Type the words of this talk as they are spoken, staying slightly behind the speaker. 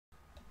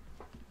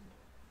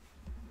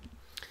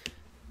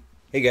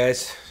Hey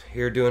guys,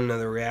 here doing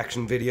another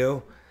reaction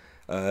video.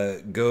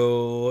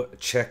 Go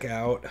check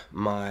out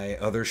my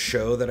other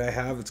show that I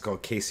have. It's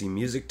called KC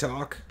Music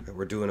Talk.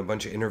 We're doing a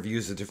bunch of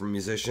interviews with different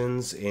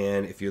musicians,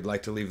 and if you'd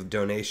like to leave a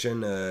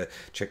donation,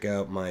 check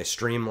out my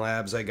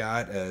Streamlabs I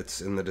got.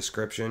 It's in the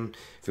description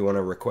if you want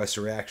to request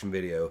a reaction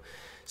video.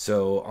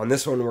 So on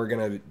this one, we're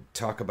going to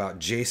talk about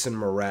Jason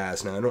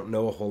Mraz. Now, I don't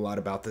know a whole lot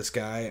about this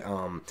guy.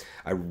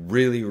 I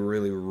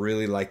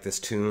really like this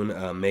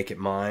tune, Make It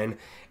Mine.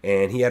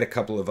 And he had a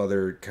couple of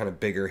other kind of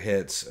bigger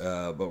hits,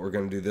 but we're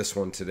going to do this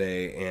one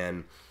today.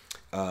 And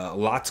a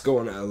lot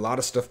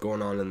of stuff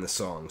going on in the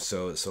song.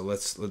 So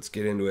let's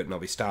get into it, and I'll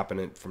be stopping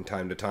it from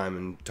time to time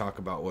and talk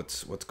about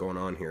what's going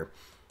on here.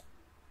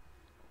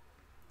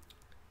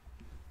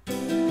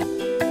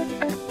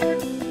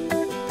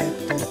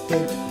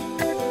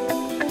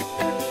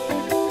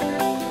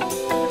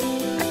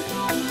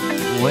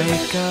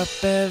 Wake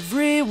up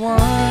everyone,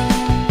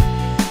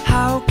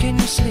 how can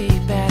you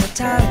sleep at a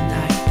time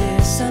like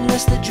this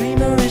unless the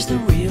dreamer is the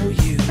real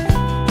you?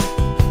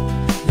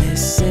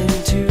 Listen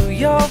to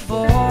your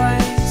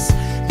voice,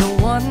 the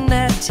one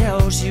that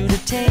tells you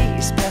to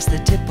taste past the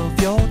tip of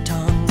your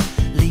tongue.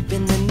 Leap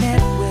in the net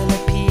will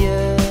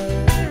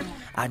appear.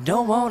 I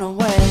don't wanna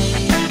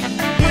wait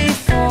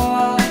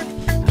before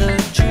the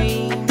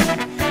dream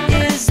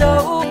is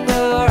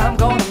over. I'm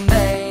gonna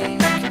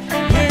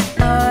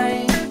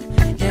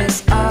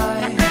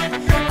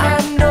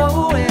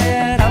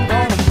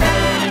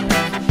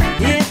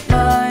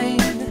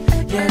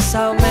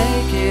I'll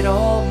make it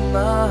all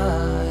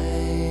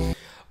mine.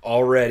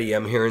 Already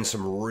I'm hearing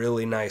some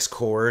really nice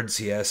chords.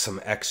 He has some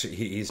extra,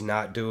 he's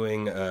not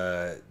doing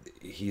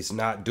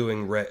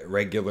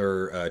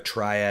regular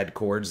triad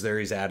chords there.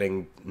 He's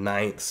adding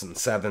ninths and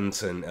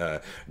sevenths and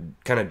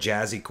kind of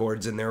jazzy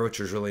chords in there,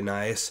 which is really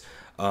nice.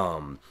 I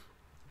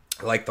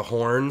like the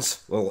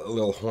horns,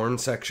 little horn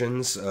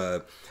sections.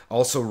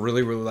 Also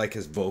really like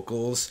his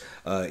vocals.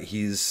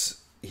 He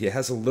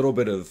has a little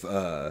bit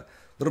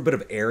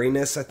of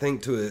airiness, I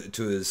think, to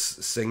his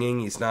singing.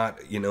 He's not,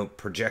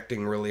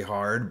 projecting really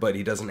hard, but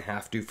he doesn't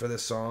have to for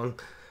this song.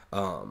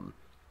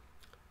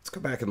 Let's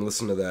go back and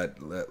listen to that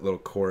little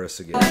chorus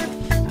again.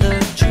 The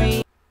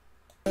dream,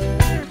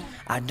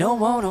 I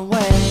don't wanna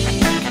wait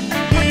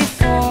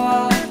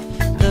before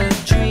the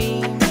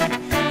dream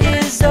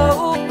is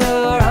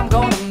over. I'm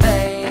gonna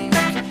make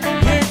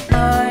it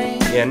mine.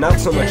 Yeah, not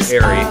so much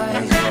airy.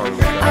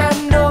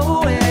 I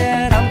know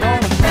it. I'm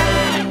gonna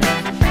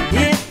make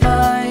it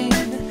mine.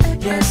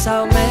 Yes,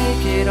 I'll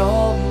make it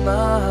all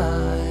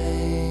mine.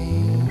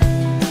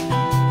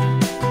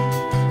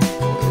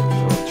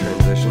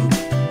 Transition.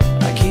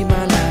 I keep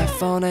my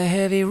life on a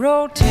heavy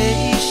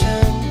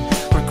rotation,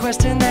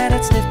 requesting that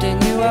it's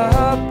lifting you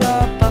up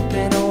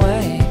and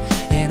away,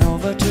 and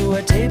over to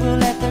a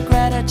table at the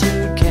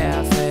Gratitude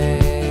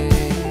Cafe.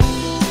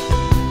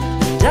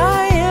 And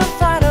I am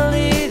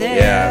finally there.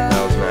 Yeah,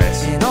 that was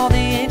nice. And all the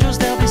angels,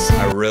 they'll be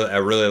singing. I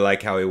really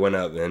like how he went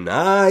up, and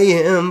I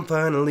am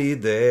finally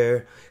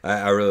there.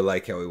 I really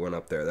like how he went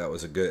up there. That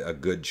was a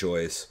good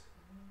choice.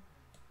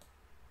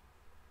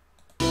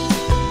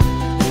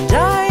 And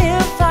I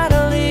am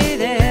finally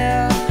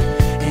there,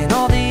 and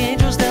all the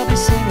angels, they'll be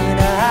singing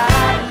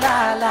ah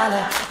la la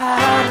la,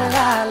 ah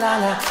la la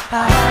la,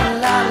 ah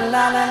la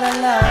la la la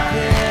la.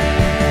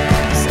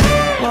 Yes.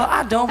 Well,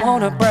 I don't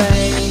wanna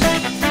break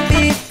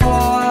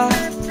before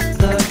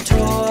the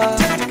tour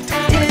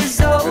is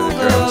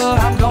over.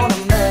 I'm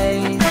gonna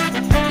make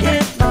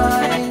it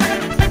mine.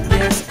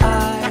 Yes,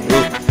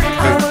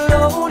 I'm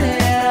alone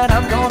and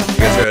I'm gonna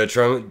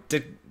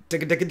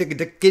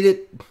Get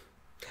it.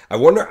 I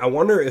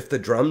wonder if the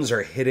drums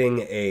are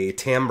hitting a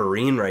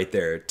tambourine right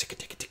there.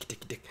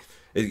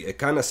 It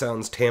kind of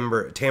sounds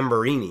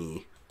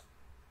tambourine-y.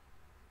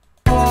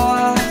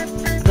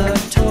 The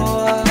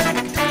tour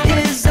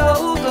is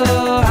over.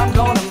 I'm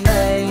gonna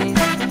make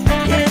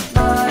it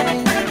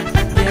mine.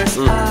 Yes,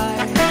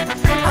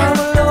 I'm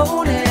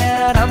alone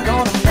and I'm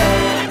gonna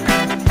make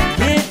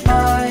it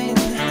mine.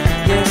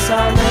 Yes,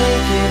 I'll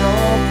make it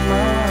all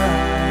mine.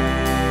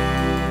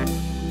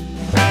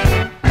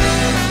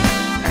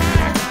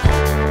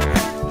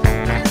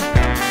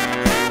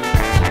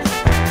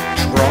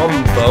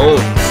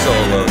 Trombone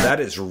solo. That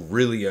is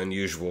really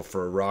unusual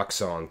for a rock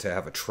song to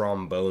have a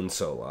trombone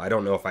solo. I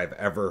don't know if I've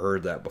ever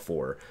heard that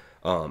before.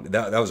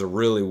 That was a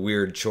really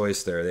weird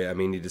choice there. I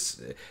mean,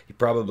 he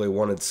probably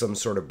wanted some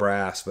sort of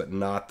brass, but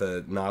not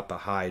the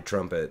high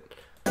trumpet.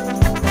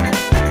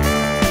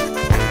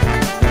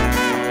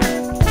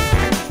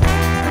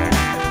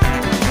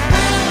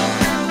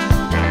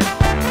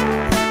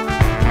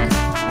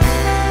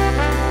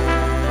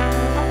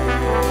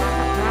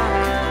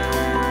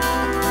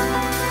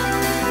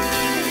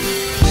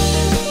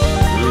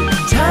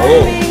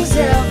 Timing's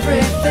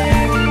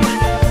everything,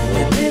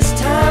 and this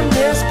time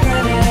there's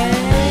plenty.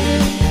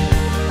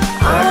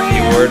 I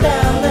am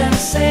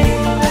balancing,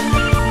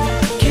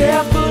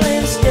 careful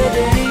and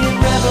steady,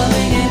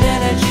 reveling in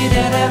energy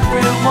that every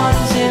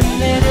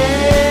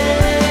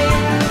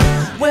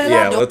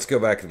let's go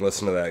back and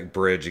listen to that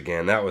bridge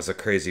again. That was a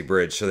crazy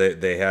bridge. So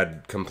they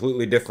had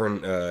completely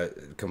different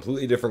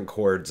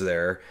chords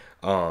there.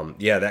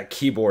 Yeah, that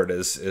keyboard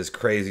is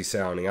crazy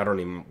sounding. I don't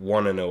even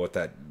want to know what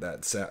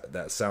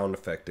that sound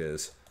effect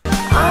is.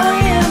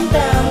 I am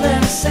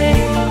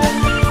balancing,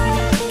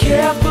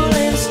 careful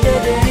and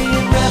steady,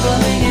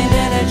 reveling in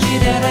energy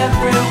that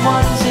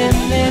everyone's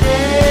emitting.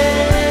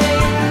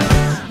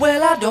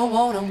 Well, I don't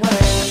want to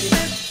wait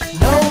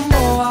no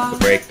more. The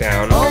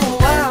breakdown. Oh,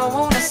 I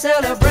want to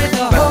celebrate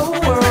the whole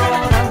world.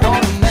 I'm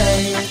gonna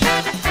make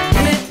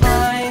it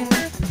mine.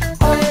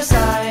 Oh, yes,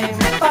 I'm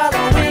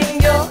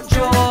following your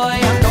joy.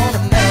 I'm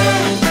gonna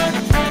make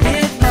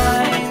it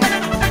mine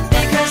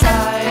because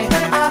I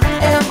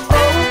am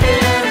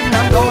open.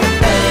 I'm gonna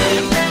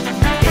make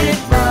it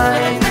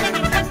mine.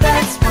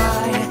 That's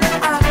why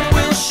I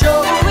will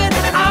show it.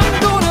 I'm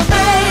gonna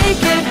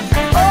make it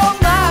all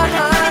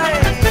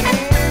mine.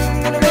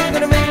 Gonna make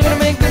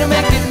it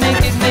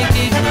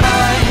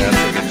mine.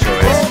 That's a good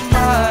choice. All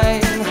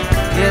mine.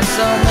 Yes,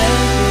 I'll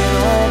make it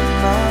all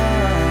mine.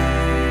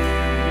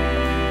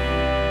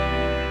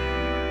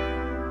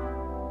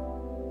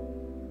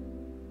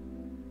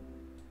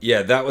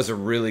 Yeah, that was a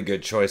really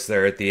good choice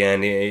there at the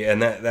end,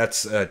 and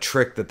that's a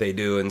trick that they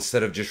do.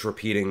 Instead of just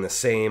repeating the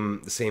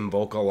same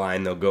vocal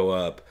line, they'll go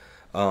up,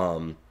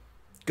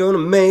 gonna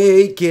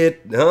make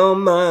it all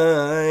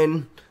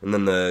mine, and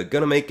then the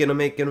gonna make it,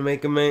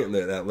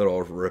 that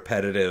little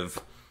repetitive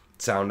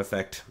sound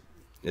effect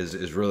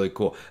is really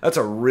cool. That's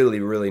a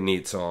really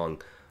neat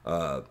song.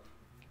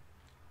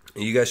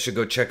 You guys should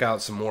go check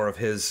out some more of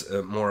his,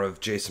 more of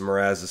Jason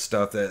Mraz's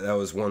stuff. That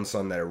was one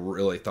song that I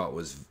really thought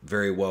was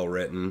very well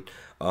written.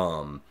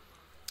 The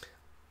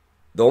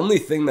only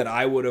thing that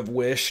I would have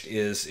wished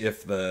is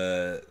if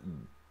they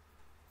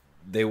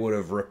would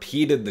have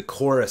repeated the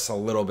chorus a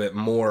little bit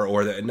more,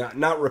 or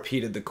not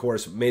repeated the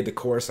chorus, made the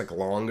chorus like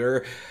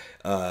longer.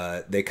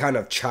 They kind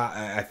of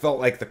I felt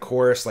like the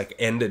chorus like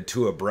ended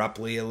too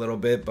abruptly a little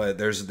bit, but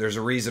there's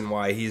a reason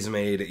why he's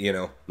made, you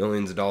know,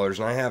 millions of dollars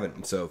and I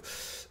haven't. So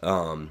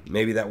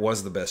maybe that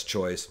was the best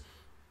choice.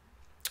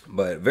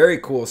 But very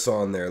cool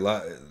song there.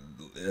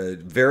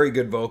 Very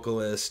good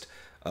vocalist.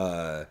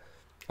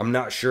 I'm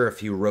not sure if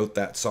he wrote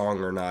that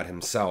song or not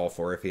himself,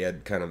 or if he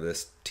had kind of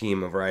this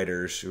team of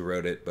writers who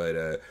wrote it,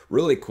 but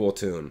really cool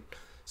tune.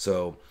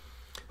 So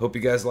hope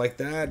you guys like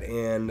that,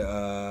 and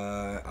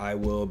I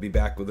will be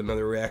back with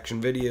another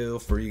reaction video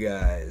for you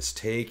guys.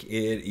 Take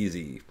it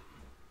easy.